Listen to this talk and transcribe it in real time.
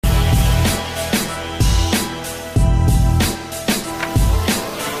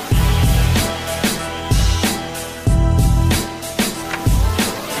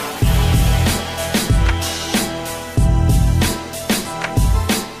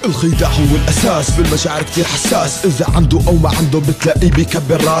الخداع هو الاساس، بالمشاعر كتير حساس، اذا عنده او ما عنده بتلاقيه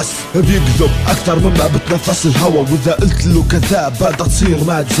بيكبر راس، بيكذب اكتر مما بتنفس الهوا، واذا قلت له كذاب بدها تصير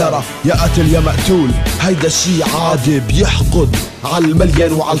ما تزرع. يا قاتل يا مقتول هيدا الشي عادي، بيحقد على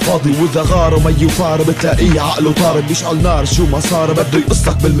المليان وعلى الفاضي، واذا غار وما يفار بتلاقيه عقله طارب، بيشعل نار شو ما صار بده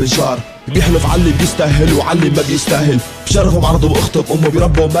يقصك بالمنشار، بيحلف علي بيستاهل وعلي ما بيستاهل، بشرفه بعرضه واخته بامه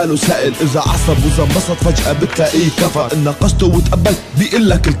بربه وماله سائل، اذا عصب واذا انبسط فجأة بتلاقيه كفر، ان ناقشته وتقبل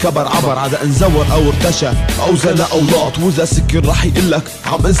بيقلك الكبر عبر، عدا انزور او ارتشى او زنا او لاط، واذا سكر راح يقلك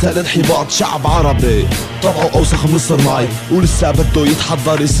عم انسى الانحباط. شعب عربي طبعه اوسخ من الصرماي، ولسه بده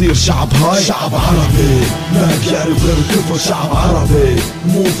يتحضر يصير شعب هاي. شعب عربي ما بيعرف غير الكفر، شعب عربي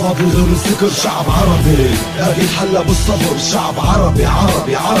مو فاضي غير السكر، شعب عربي لاقي الحل بالصبر، شعب عربي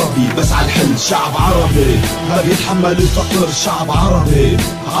عربي عربي بس على الحل، شعب عربي ما بيتحمل الفقر، شعب عربي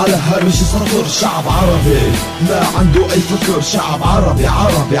على هامش سطر، شعب عربي ما عنده اي فكر، شعب عربي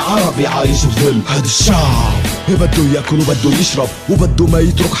عربي عربي عايش بذل. هاد الشعب بده ياكل وبده يشرب وبده ما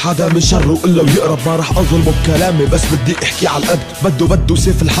يترك حدا من شره الا ويقرب، ما رح اظلمه بكلامي بس بدي احكي على القد، بده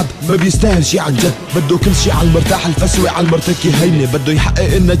سيف الحد ما بيستاهل شي عن جد، بده كل شي على المرتاح الفسوي على المرتكي هينه، بده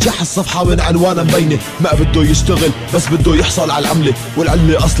يحقق النجاح الصفحه من عنوانها مبينه، ما بده يشتغل بس بده يحصل على العمله،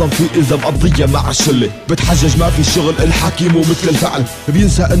 والعله اصلا في اذا مقضيه مع الشله، بتحجج ما في شغل الحكيم ومثل الفعل،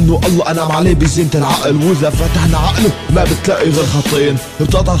 بينسى انه الله انعم عليه بزينه العقل، واذا فتحنا عقله ما بتلاقي غير خطين،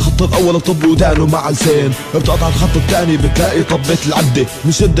 بتقطع الخط الاول طب ودانه مع لسان، بتقطع الخط الثاني بتلاقي طبيت العده،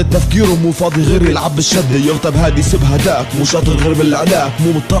 من شده تفكيره مو فاضي غير يلعب بالشده، يغتب هادي سب هداك مو شاطر غير بالعناك،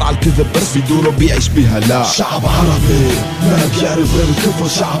 مو مضطر على الكذب بس بدونه بيعيش بيها. لا شعب عربي ما بيعرف غير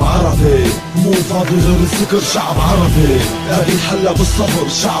الكفر، شعب عربي مو فاضي غير السكر، شعب عربي لاقي الحل بالصبر،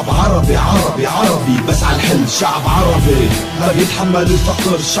 شعب عربي عربي عربي بس على الحل، شعب عربي ما بيتحمل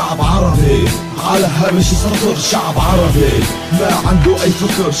الفقر، شعب عربي على هامش سطر، شعب عربي ما عنده اي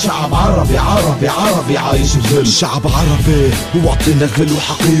فكر، شعب عربي عربي عربي عايش بذل. شعب عربي مواطن نذل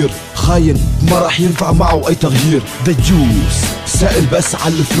وحقير، خاين ما راح ينفع معه اي تغيير، ديوس سائل بس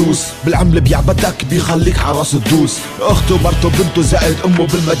على الفلوس، بالعمل بيعبدك بيخليك على راس تدوس، اخته مرته بنته زائد امه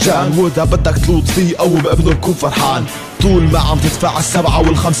بالمجان، واذا بدك تلوط فيه او بابنه بكون فرحان، طول ما عم تدفع السبعة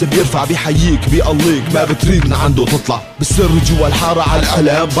والخمسة بيرفع بيحييك بيقليك، ما بتريد من عنده تطلع بالسر جوا الحارة على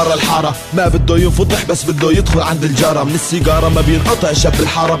الاعلام برا الحارة، ما بده ينفضح بس بده يدخل عند الجارة، من السيجارة ما بينقطع شاب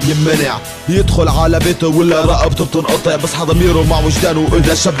الحارة بيمنع، يدخل على بيته ولا رقبته بتنقطع، بس ضميره مع وجدانه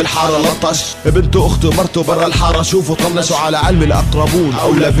اذا شاب الحارة لطش، بنته اخته مرته برا الحارة شوفوا طنشوا على علم الاقربون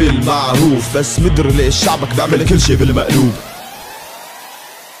اولى بالمعروف، بس مدري ليش شعبك بيعمل كل شي بالمقلوب.